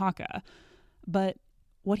in Oaxaca. But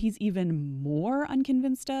what he's even more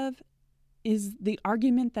unconvinced of is the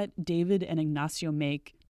argument that David and Ignacio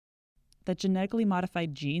make that genetically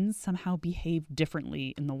modified genes somehow behave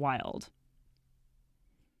differently in the wild.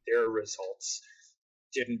 Their results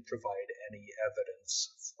didn't provide any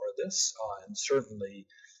evidence for this, and certainly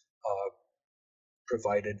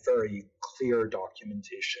provided very clear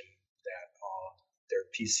documentation that their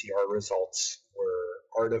PCR results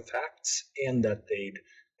were artifacts and that they'd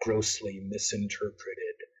grossly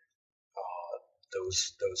misinterpreted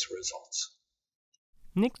those results.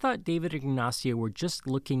 Nick thought David and Ignacio were just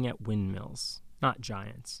looking at windmills, not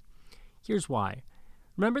giants. Here's why.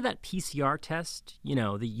 Remember that PCR test, the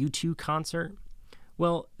U2 concert?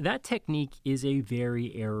 Well, that technique is a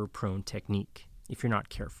very error-prone technique, if you're not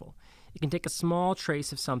careful. It can take a small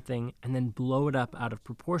trace of something and then blow it up out of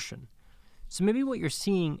proportion. So maybe what you're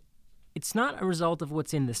seeing, it's not a result of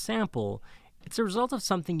what's in the sample, it's a result of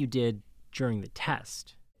something you did during the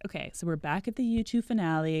test. Okay, so we're back at the U2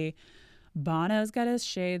 finale. Bono's got his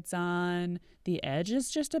shades on. The Edge is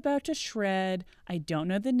just about to shred. I don't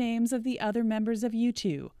know the names of the other members of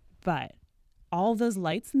U2, but all those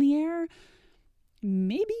lights in the air,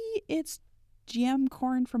 maybe it's GM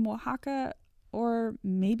corn from Oaxaca, or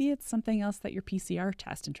maybe it's something else that your PCR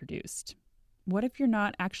test introduced. What if you're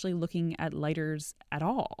not actually looking at lighters at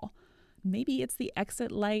all? Maybe it's the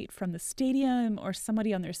exit light from the stadium, or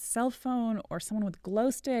somebody on their cell phone, or someone with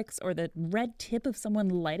glow sticks, or the red tip of someone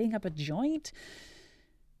lighting up a joint.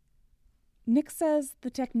 Nick says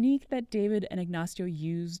the technique that David and Ignacio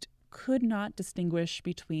used could not distinguish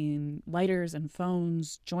between lighters and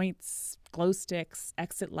phones, joints, glow sticks,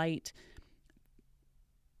 exit light.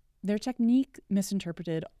 Their technique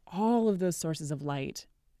misinterpreted all of those sources of light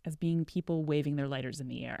as being people waving their lighters in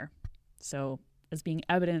the air. So, as being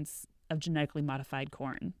evidence of genetically modified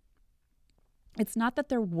corn. It's not that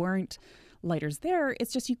there weren't lighters there,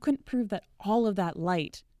 it's just you couldn't prove that all of that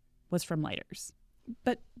light was from lighters.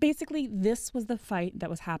 But basically, this was the fight that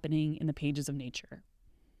was happening in the pages of Nature.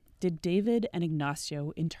 Did David and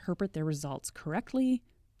Ignacio interpret their results correctly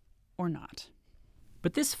or not?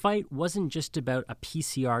 But this fight wasn't just about a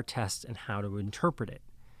PCR test and how to interpret it.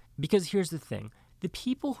 Because here's the thing, the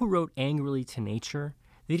people who wrote angrily to Nature,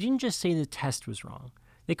 they didn't just say the test was wrong.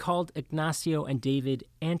 They called Ignacio and David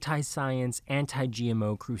anti-science,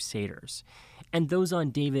 anti-GMO crusaders. And those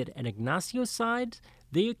on David and Ignacio's side,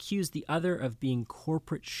 they accused the other of being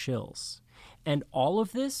corporate shills. And all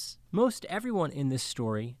of this, most everyone in this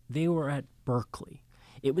story, they were at Berkeley.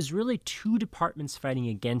 It was really two departments fighting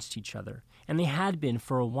against each other, and they had been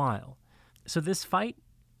for a while. So this fight,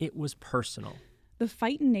 it was personal. The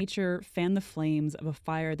fight in Nature fanned the flames of a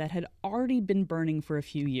fire that had already been burning for a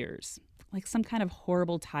few years, like some kind of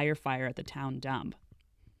horrible tire fire at the town dump.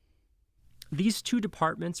 These two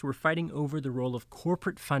departments were fighting over the role of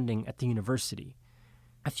corporate funding at the university.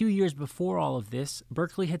 A few years before all of this,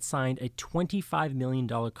 Berkeley had signed a $25 million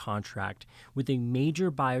contract with a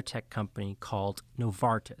major biotech company called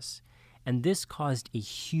Novartis, and this caused a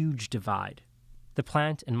huge divide. The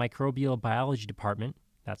plant and microbial biology department,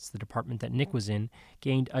 that's the department that Nick was in,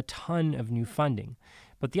 gained a ton of new funding.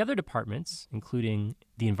 But the other departments, including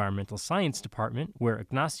the environmental science department, where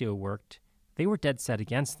Ignacio worked, they were dead set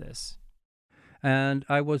against this. And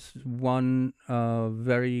I was one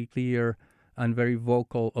very clear and very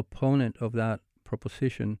vocal opponent of that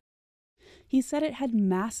proposition. He said it had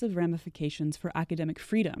massive ramifications for academic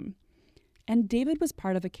freedom. And David was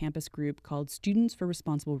part of a campus group called Students for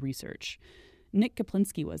Responsible Research. Nick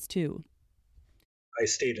Kaplinski was too. I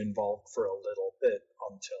stayed involved for a little bit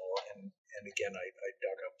until, and again, I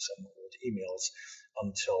dug up some old emails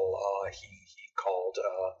until he called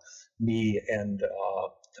me and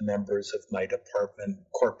the members of my department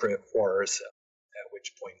corporate whores, at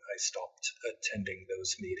which point I stopped attending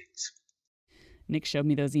those meetings. Nick showed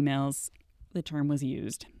me those emails. The term was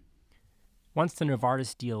used. Once the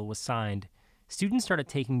Novartis deal was signed, students started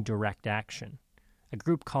taking direct action. A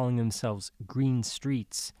group calling themselves Green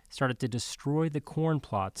Streets started to destroy the corn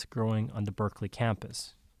plots growing on the Berkeley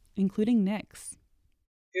campus. Including Nick's.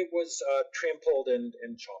 It was trampled and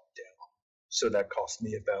chopped down. So that cost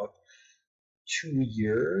me about 2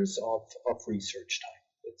 years of research time.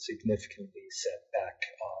 It significantly set back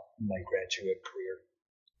my graduate career.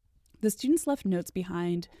 The students left notes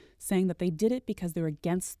behind saying that they did it because they were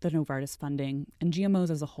against the Novartis funding and GMOs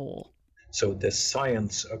as a whole. So this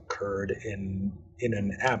science occurred in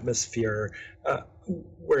an atmosphere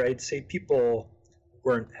where I'd say people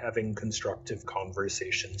weren't having constructive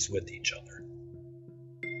conversations with each other.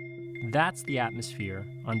 That's the atmosphere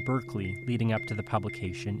on Berkeley leading up to the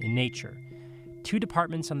publication in Nature. 2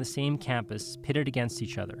 departments on the same campus pitted against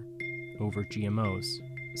each other over GMOs.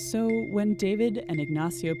 So when David and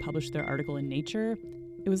Ignacio published their article in Nature,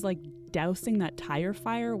 it was like dousing that tire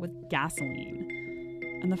fire with gasoline.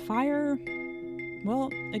 And the fire, well,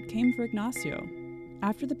 it came for Ignacio.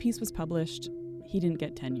 After the piece was published, he didn't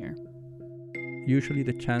get tenure. Usually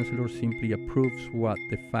the chancellor simply approves what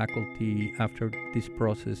the faculty, after this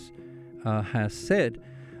process, has said.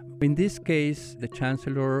 In this case, the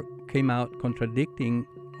chancellor came out contradicting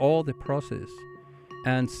all the process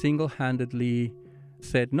and single-handedly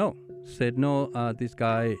said no, this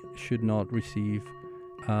guy should not receive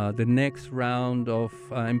the next round of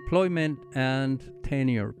employment and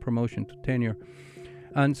tenure, promotion to tenure.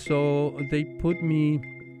 And so they put me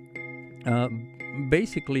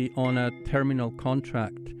basically on a terminal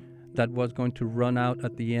contract that was going to run out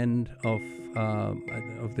at the end of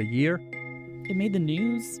the year. It made the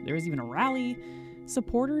news. There was even a rally.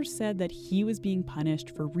 Supporters said that he was being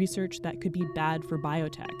punished for research that could be bad for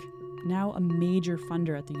biotech, now a major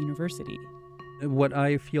funder at the university. What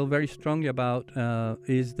I feel very strongly about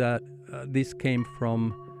is that this came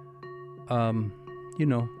from,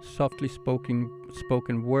 softly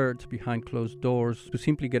spoken words behind closed doors to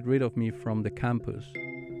simply get rid of me from the campus.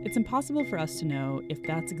 It's impossible for us to know if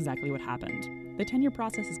that's exactly what happened. The tenure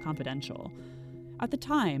process is confidential. At the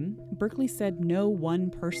time, Berkeley said no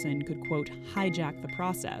one person could, quote, hijack the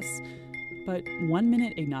process. But 1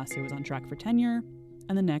 minute Ignacio was on track for tenure,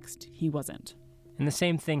 and the next he wasn't. And the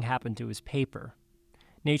same thing happened to his paper.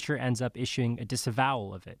 Nature ends up issuing a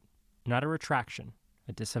disavowal of it. Not a retraction,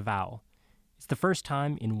 a disavowal. It's the first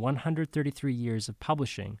time in 133 years of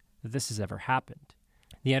publishing that this has ever happened.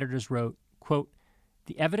 The editors wrote, quote,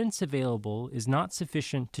 "The evidence available is not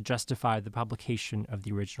sufficient to justify the publication of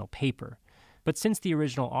the original paper. But since the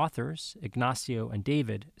original authors, Ignacio and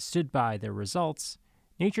David, stood by their results,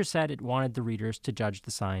 Nature said it wanted the readers to judge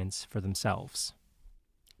the science for themselves."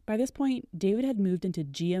 By this point, David had moved into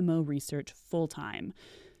GMO research full-time,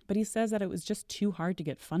 but he says that it was just too hard to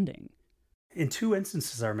get funding. In 2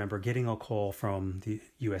 instances, I remember getting a call from the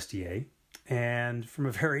USDA and from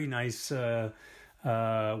a very nice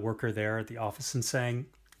worker there at the office and saying,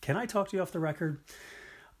 "Can I talk to you off the record?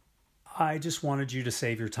 I just wanted you to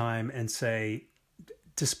save your time and say,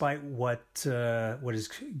 despite what is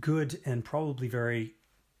good and probably very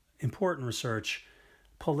important research,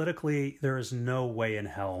 politically, there is no way in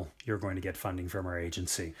hell you're going to get funding from our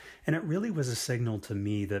agency." And it really was a signal to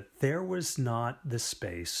me that there was not the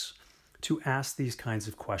space to ask these kinds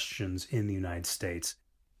of questions in the United States.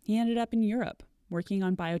 He ended up in Europe, working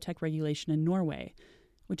on biotech regulation in Norway,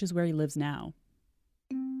 which is where he lives now.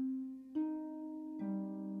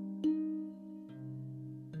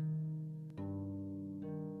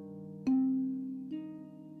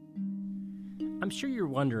 I'm sure you're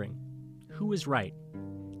wondering, who was right,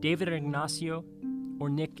 David and Ignacio or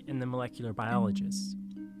Nick and the molecular biologists?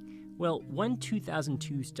 Well, one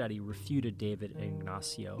 2002 study refuted David and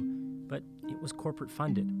Ignacio, but it was corporate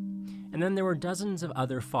funded. And then there were dozens of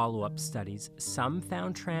other follow-up studies. Some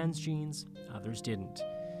found transgenes, others didn't.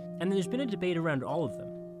 And there's been a debate around all of them.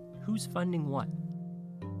 Who's funding what?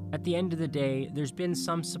 At the end of the day, there's been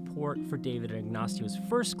some support for David and Ignacio's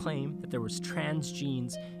first claim that there was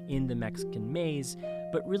transgenes in the Mexican maize,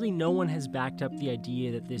 but really no one has backed up the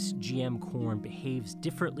idea that this GM corn behaves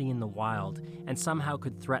differently in the wild and somehow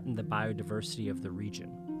could threaten the biodiversity of the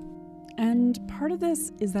region. And part of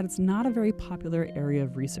this is that it's not a very popular area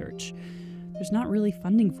of research. There's not really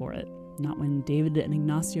funding for it, not when David and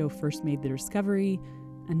Ignacio first made their discovery,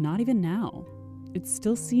 and not even now. It's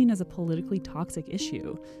still seen as a politically toxic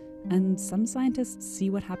issue, and some scientists see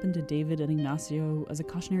what happened to David and Ignacio as a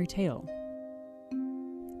cautionary tale.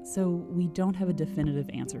 So we don't have a definitive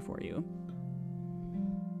answer for you.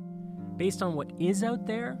 Based on what is out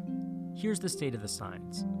there, here's the state of the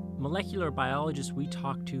science. Molecular biologists we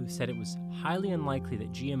talked to said it was highly unlikely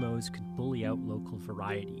that GMOs could bully out local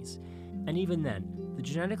varieties. And even then, the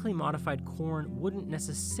genetically modified corn wouldn't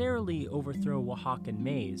necessarily overthrow Oaxacan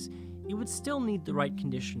maize. It would still need the right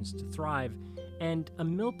conditions to thrive, and a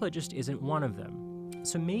milpa just isn't one of them.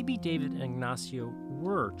 So maybe David and Ignacio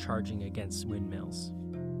were charging against windmills.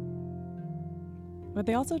 But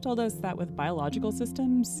they also told us that with biological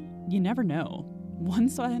systems, you never know. One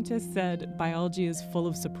scientist said biology is full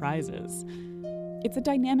of surprises. It's a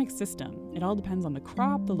dynamic system. It all depends on the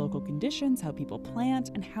crop, the local conditions, how people plant,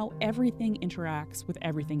 and how everything interacts with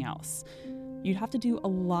everything else. You'd have to do a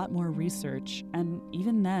lot more research, and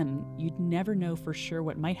even then, you'd never know for sure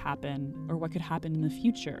what might happen or what could happen in the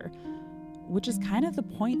future, which is kind of the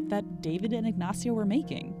point that David and Ignacio were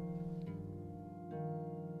making.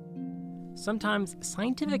 Sometimes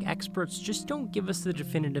scientific experts just don't give us the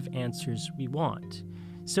definitive answers we want.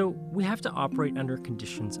 So we have to operate under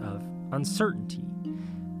conditions of uncertainty.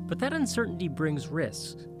 But that uncertainty brings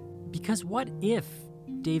risks. Because what if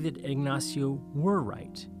David and Ignacio were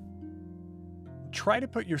right? Try to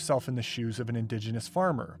put yourself in the shoes of an indigenous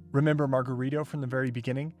farmer. Remember Margarito from the very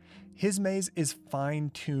beginning? His maize is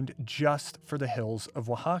fine-tuned just for the hills of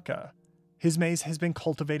Oaxaca. His maize has been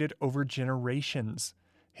cultivated over generations.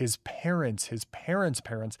 His parents'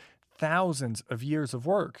 parents, thousands of years of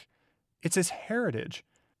work. It's his heritage,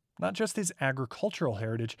 not just his agricultural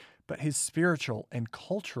heritage, but his spiritual and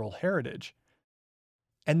cultural heritage.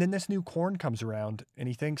 And then this new corn comes around, and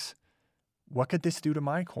he thinks, what could this do to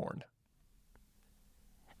my corn?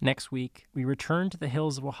 Next week, we return to the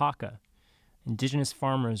hills of Oaxaca. Indigenous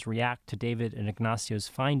farmers react to David and Ignacio's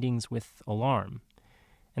findings with alarm.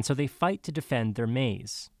 And so they fight to defend their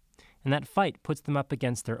maize. And that fight puts them up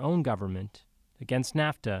against their own government, against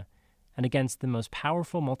NAFTA, and against the most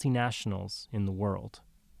powerful multinationals in the world.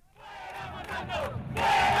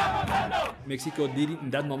 Mexico in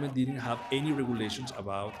that moment didn't have any regulations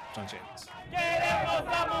about transgenics.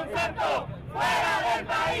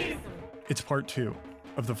 It's part 2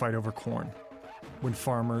 of the fight over corn, when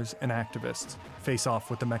farmers and activists face off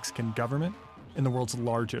with the Mexican government and the world's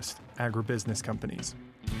largest agribusiness companies.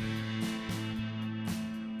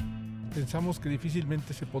 Pensamos que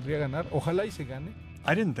difícilmente se podría ganar. Ojalá y se gane.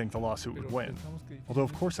 I didn't think the lawsuit would win, although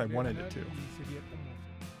of course I wanted it to.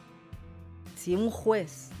 Si un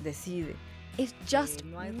juez decide, if just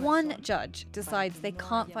one judge decides they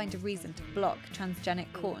can't find a reason to block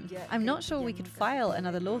transgenic corn, I'm not sure we could file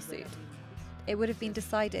another lawsuit. It would have been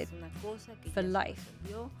decided for life.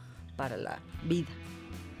 Para la vida.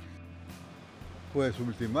 Pues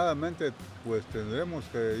últimamente, pues tendremos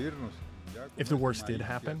que irnos. If the worst did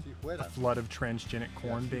happen, a flood of transgenic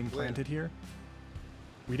corn being planted here,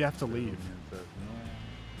 we'd have to leave.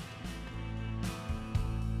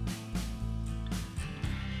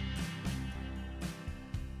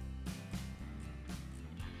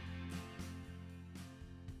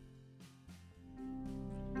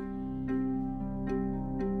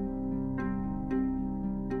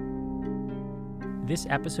 This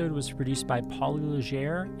episode was produced by Polly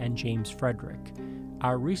Legere and James Frederick.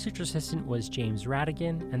 Our research assistant was James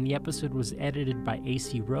Radigan, and the episode was edited by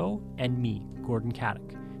A.C. Rowe and me, Gordon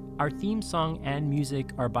Caddick. Our theme song and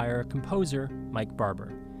music are by our composer, Mike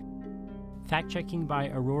Barber. Fact-checking by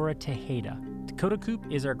Aurora Tejeda. Dakota Coop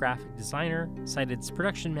is our graphic designer, Cited's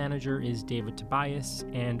production manager is David Tobias,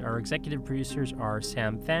 and our executive producers are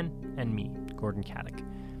Sam Fenn and me, Gordon Caddick.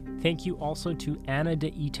 Thank you also to Ana de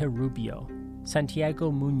Ita Rubio,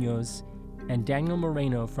 Santiago Munoz, and Daniel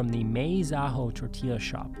Moreno from the Maize Ajo Tortilla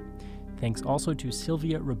Shop. Thanks also to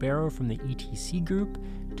Sylvia Ribeiro from the ETC Group,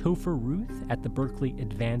 Topher Ruth at the Berkeley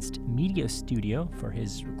Advanced Media Studio for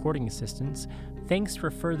his recording assistance. Thanks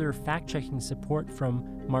for further fact-checking support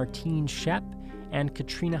from Martine Shep and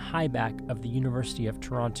Katrina Heiback of the University of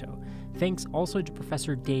Toronto. Thanks also to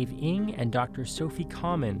Professor Dave Ng and Dr. Sophie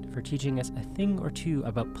Common for teaching us a thing or two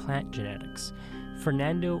about plant genetics.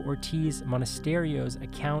 Fernando Ortiz Monasterio's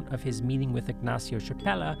account of his meeting with Ignacio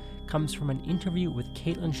Chapela comes from an interview with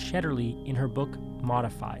Caitlin Shetterly in her book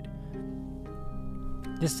Modified.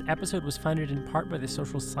 This episode was funded in part by the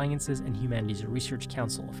Social Sciences and Humanities Research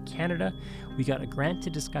Council of Canada. We got a grant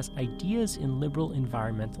to discuss ideas in liberal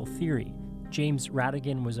environmental theory. James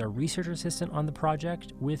Radigan was our research assistant on the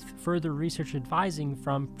project, with further research advising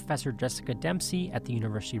from Professor Jessica Dempsey at the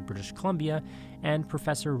University of British Columbia and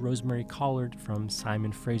Professor Rosemary Collard from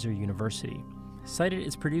Simon Fraser University. Cited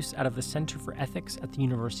is produced out of the Centre for Ethics at the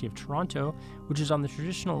University of Toronto, which is on the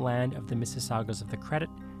traditional land of the Mississaugas of the Credit,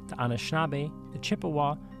 the Anishinaabe, the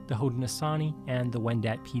Chippewa, the Haudenosaunee, and the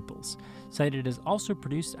Wendat peoples. Cited is also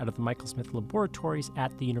produced out of the Michael Smith Laboratories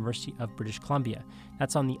at the University of British Columbia.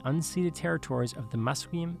 That's on the unceded territories of the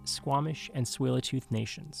Musqueam, Squamish, and Tsleil-Waututh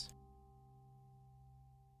nations.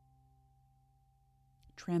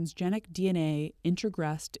 Transgenic DNA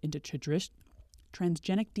introgressed into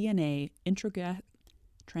transgenic DNA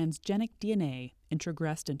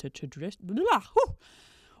introgressed into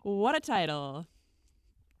what a title.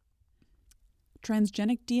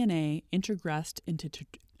 Transgenic DNA introgressed into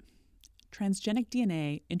transgenic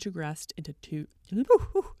DNA introgressed into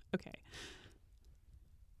okay.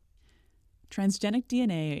 Transgenic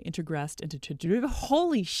DNA introgressed into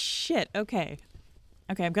holy shit. Okay,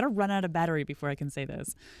 I'm gonna run out of battery before I can say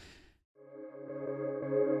this.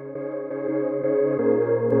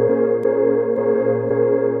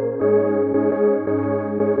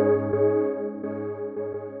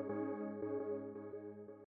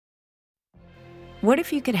 What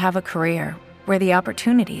if you could have a career where the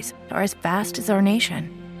opportunities are as vast as our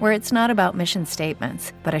nation, where it's not about mission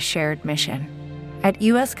statements, but a shared mission? At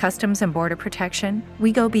U.S. Customs and Border Protection,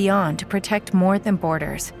 we go beyond to protect more than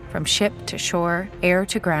borders. From ship to shore, air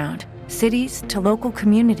to ground, cities to local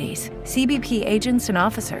communities, CBP agents and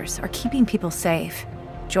officers are keeping people safe.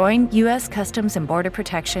 Join U.S. Customs and Border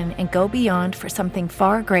Protection and go beyond for something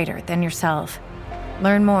far greater than yourself.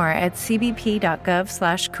 Learn more at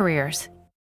cbp.gov/careers.